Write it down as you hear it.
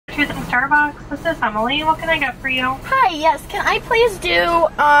Starbucks. This is Emily. What can I get for you? Hi, yes. Can I please do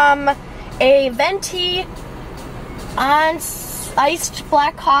a venti on iced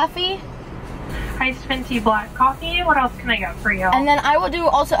black coffee? Iced venti black coffee. What else can I get for you? And then I will do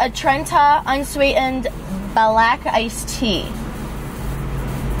also a Trenta unsweetened black iced tea.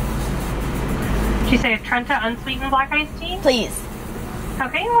 Did you say a Trenta unsweetened black iced tea? Please.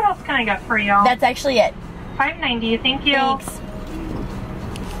 Okay, what else can I get for you? That's actually it. $5.90. Thank you. Thanks.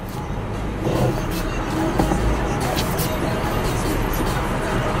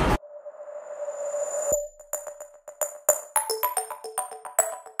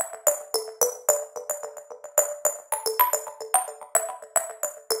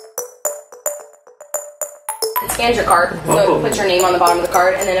 It scans your card, so it puts your name on the bottom of the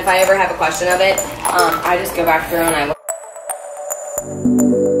card, and then if I ever have a question of it, I just go back through and I look.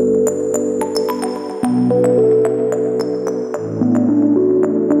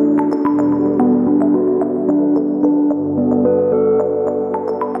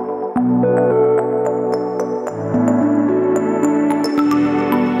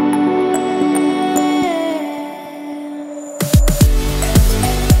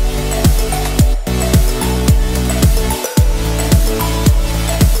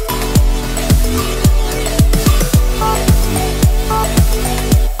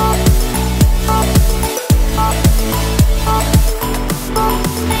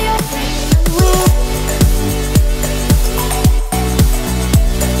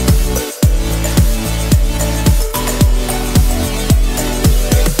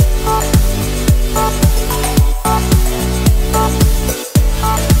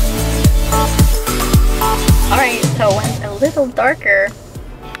 Little darker.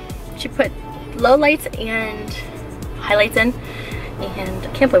 She put low lights and highlights in, and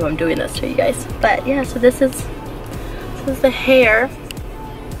I can't believe I'm doing this to you guys. But yeah, so this is the hair.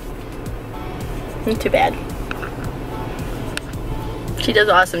 Not too bad. She does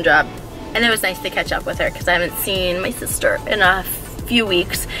an awesome job, and it was nice to catch up with her because I haven't seen my sister in a few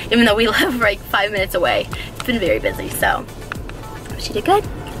weeks, even though we live like 5 minutes away. It's been very busy, so she did good.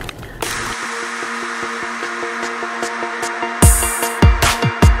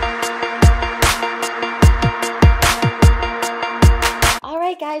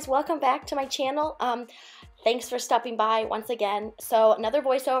 Guys, welcome back to my channel. Thanks for stopping by once again. So another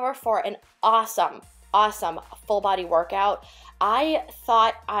voiceover for an awesome full body workout. I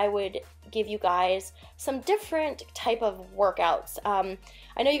thought I would give you guys some different type of workouts. I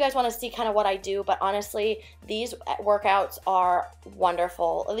know you guys want to see kind of what I do, but honestly, these workouts are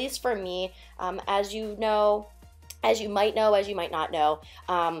wonderful, at least for me. As you know, as you might know, as you might not know,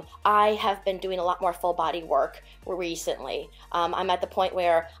 I have been doing a lot more full body work recently. I'm at the point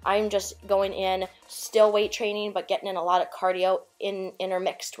where I'm just going in, still weight training, but getting in a lot of cardio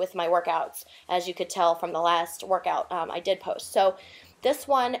intermixed with my workouts, as you could tell from the last workout I did post. So this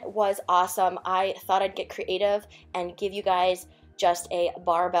one was awesome. I thought I'd get creative and give you guys just a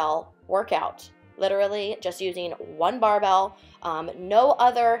barbell workout. Literally just using one barbell, no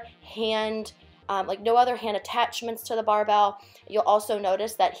other hand no other hand attachments to the barbell. You'll also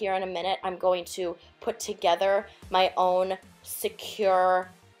notice that here in a minute, I'm going to put together my own secure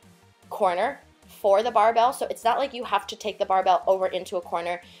corner for the barbell. So it's not like you have to take the barbell over into a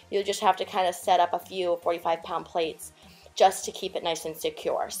corner. You'll just have to kind of set up a few 45-pound plates just to keep it nice and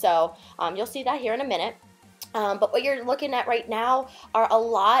secure. So you'll see that here in a minute. But what you're looking at right now are a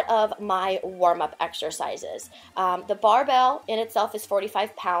lot of my warm-up exercises. The barbell in itself is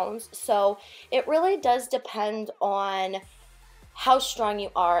 45 pounds, so it really does depend on how strong you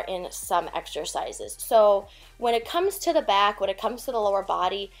are in some exercises. So when it comes to the back, when it comes to the lower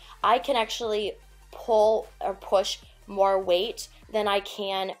body, I can actually pull or push more weight than I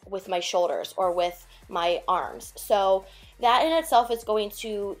can with my shoulders or with my arms. So that in itself is going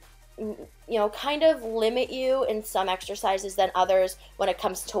to kind of limit you in some exercises than others when it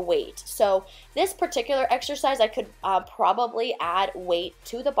comes to weight. So this particular exercise, I could probably add weight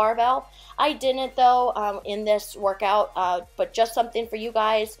to the barbell. I didn't though in this workout, but just something for you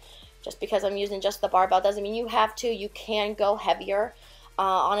guys. Just because I'm using just the barbell doesn't mean you have to. You can go heavier.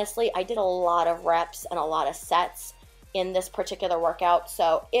 Honestly, I did a lot of reps and a lot of sets in this particular workout,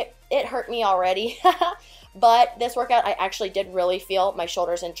 so it hurt me already. But this workout, I actually did really feel my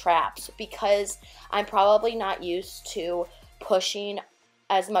shoulders in traps because I'm probably not used to pushing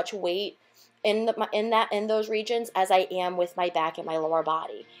as much weight in those regions as I am with my back and my lower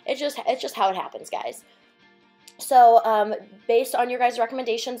body. It's just how it happens, guys. So based on your guys'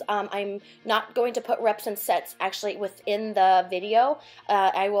 recommendations, I'm not going to put reps and sets actually within the video.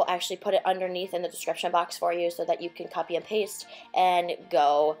 I will actually put it underneath in the description box for you so that you can copy and paste and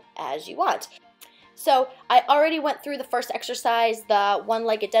go as you want. So I already went through the first exercise, the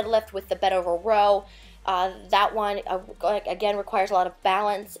one-legged deadlift with the bent over row. That one, again, requires a lot of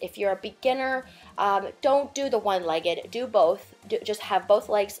balance. If you're a beginner, don't do the one-legged, do both. Just have both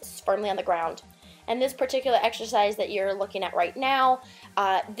legs firmly on the ground. And this particular exercise that you're looking at right now,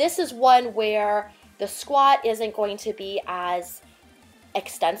 this is one where the squat isn't going to be as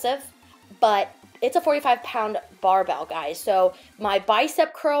extensive, but it's a 45-pound barbell, guys. So my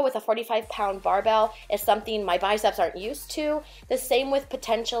bicep curl with a 45-pound barbell is something my biceps aren't used to. The same with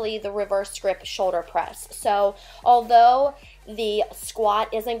potentially the reverse grip shoulder press. So although the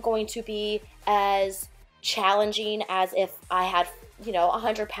squat isn't going to be as challenging as if I had, you know,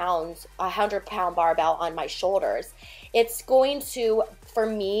 100-pound barbell on my shoulders, it's going to, for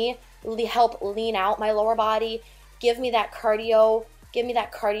me, help lean out my lower body, give me that cardio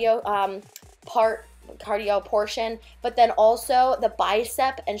portion, but then also the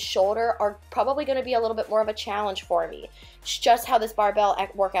bicep and shoulder are probably going to be a little bit more of a challenge for me. It's just how this barbell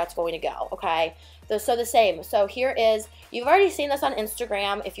workout's going to go, okay? So the same. So here is, you've already seen this on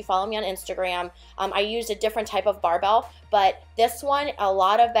Instagram. If you follow me on Instagram, I used a different type of barbell, but this one, a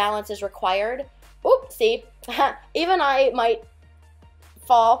lot of balance is required. Oop, see, even I might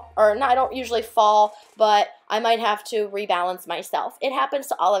fall, or no, I don't usually fall, but I might have to rebalance myself. It happens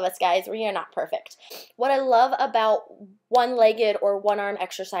to all of us, guys. We are not perfect. What I love about one-legged or one-arm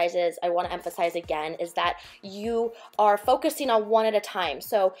exercises, I want to emphasize again, is that you are focusing on one at a time.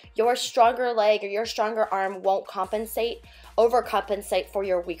 So your stronger leg or your stronger arm won't overcompensate for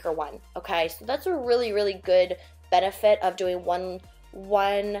your weaker one, okay? So that's a really, really good benefit of doing one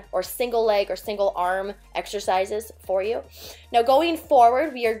or single leg or single arm exercises for you. Now going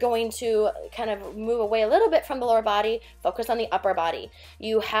forward, we are going to kind of move away a little bit from the lower body, focus on the upper body.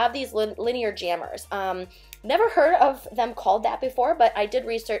 You have these linear jammers. Never heard of them called that before, but I did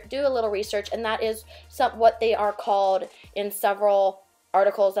do a little research, and that is what they are called in several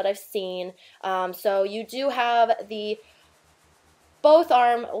articles that I've seen. So you do have the both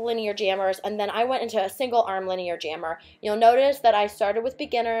arm linear jammers, and then I went into a single arm linear jammer. You'll notice that I started with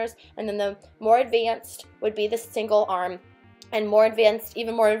beginners, and then the more advanced would be the single arm, and more advanced,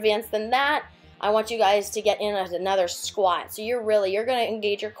 even more advanced than that, I want you guys to get in as another squat. So you're going to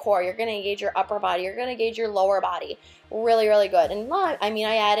engage your core, you're going to engage your upper body, you're going to engage your lower body. Really, really good. And I mean,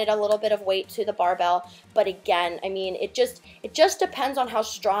 I added a little bit of weight to the barbell, but again, I mean, it just depends on how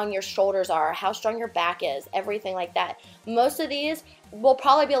strong your shoulders are, how strong your back is, everything like that. Most of these will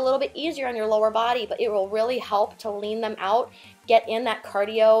probably be a little bit easier on your lower body, but it will really help to lean them out, get in that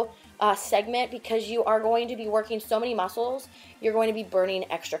cardio segment, because you are going to be working so many muscles, you're going to be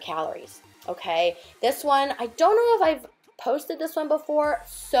burning extra calories. Okay, this one, I don't know if I've posted this one before.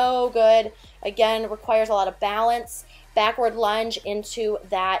 So good. Again, requires a lot of balance. Backward lunge into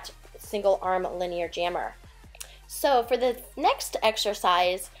that single arm linear jammer. So for the next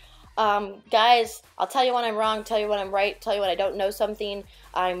exercise, guys, I'll tell you when I'm wrong, tell you when I'm right, tell you when I don't know something.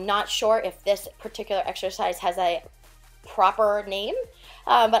 I'm not sure if this particular exercise has a proper name,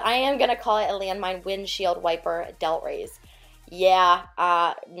 but I am going to call it a Landmine Windshield Wiper Delt Raise. Yeah,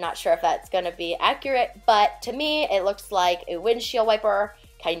 not sure if that's going to be accurate, but to me, it looks like a windshield wiper,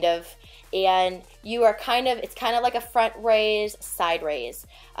 kind of, and you are it's kind of like a front raise, side raise.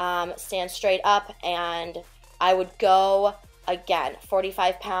 Stand straight up, and I would go, again,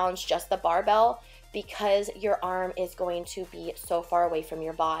 45 pounds, just the barbell, because your arm is going to be so far away from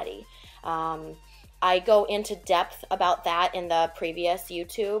your body. I go into depth about that in the previous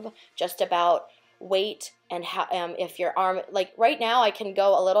YouTube, just about weight and how if your arm, like right now I can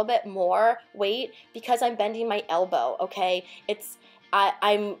go a little bit more weight because I'm bending my elbow, okay?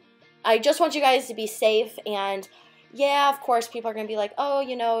 I just want you guys to be safe, and yeah, of course people are going to be like, oh,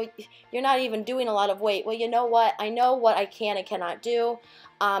 you know, you're not even doing a lot of weight. Well, you know what? I know what I can and cannot do.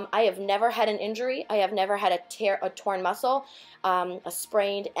 I have never had an injury. I have never had a torn muscle, a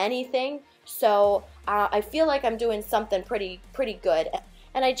sprained anything. So I feel like I'm doing something pretty good.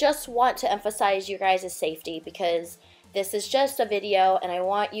 And I just want to emphasize your guys' safety, because this is just a video and I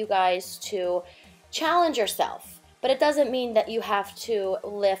want you guys to challenge yourself. But it doesn't mean that you have to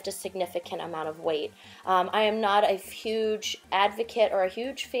lift a significant amount of weight. I am not a huge advocate or a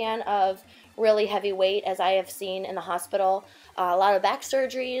huge fan of really heavy weight, as I have seen in the hospital. A lot of back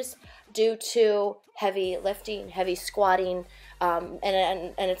surgeries due to heavy lifting, heavy squatting,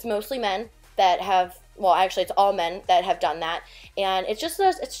 and it's mostly men that have well, actually it's all men that have done that, and it's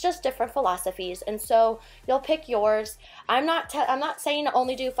just different philosophies, and so you'll pick yours. I'm not saying to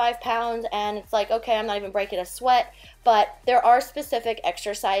only do 5 pounds and it's like, okay, I'm not even breaking a sweat, but there are specific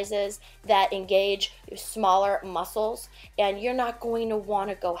exercises that engage smaller muscles, and you're not going to want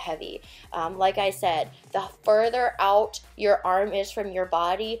to go heavy. Like I said, the further out your arm is from your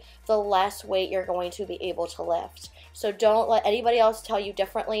body, the less weight you're going to be able to lift. So don't let anybody else tell you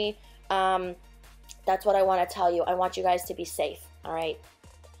differently. That's what I want to tell you. I want you guys to be safe, all right?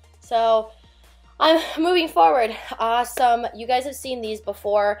 So I'm moving forward. Awesome. You guys have seen these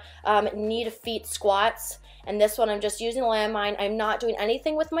before. Knee to feet squats. And this one I'm just using landmine. I'm not doing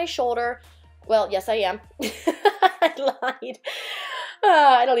anything with my shoulder. Well, yes, I am. I lied.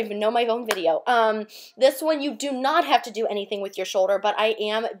 I don't even know my own video. This one you do not have to do anything with your shoulder, but I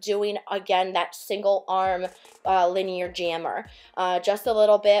am doing, again, that single arm linear jammer. Just a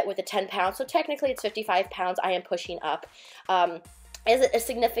little bit with the 10 pounds. So technically it's 55 pounds I am pushing up. Is it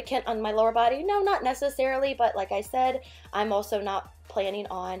significant on my lower body? No, not necessarily, but like I said, I'm also not planning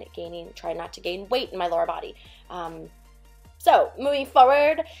on trying not to gain weight in my lower body. So moving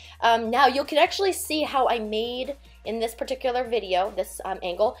forward, now you can actually see how I made, in this particular video, this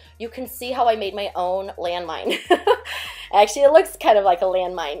angle, you can see how I made my own landmine. Actually, it looks kind of like a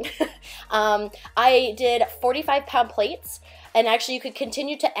landmine. I did 45-pound plates, and actually you could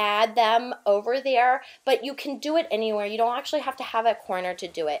continue to add them over there, but you can do it anywhere. You don't actually have to have a corner to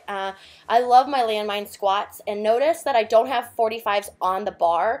do it. I love my landmine squats, and notice that I don't have 45s on the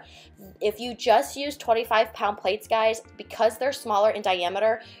bar. If you just use 25-pound plates, guys, because they're smaller in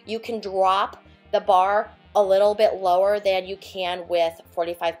diameter, you can drop the bar a little bit lower than you can with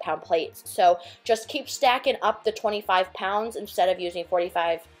 45-pound plates. So just keep stacking up the 25 pounds instead of using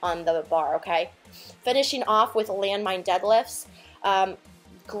 45 on the bar, okay? Finishing off with landmine deadlifts.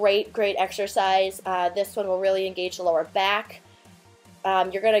 Great exercise. This one will really engage the lower back.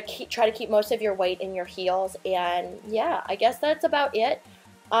 You're gonna try to keep most of your weight in your heels, and yeah, I guess that's about it.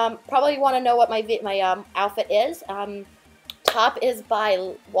 Probably want to know what my outfit is. Top is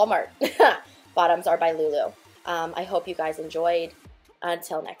by Walmart. Bottoms are by Lulu. I hope you guys enjoyed.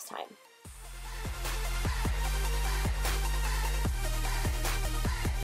 Until next time.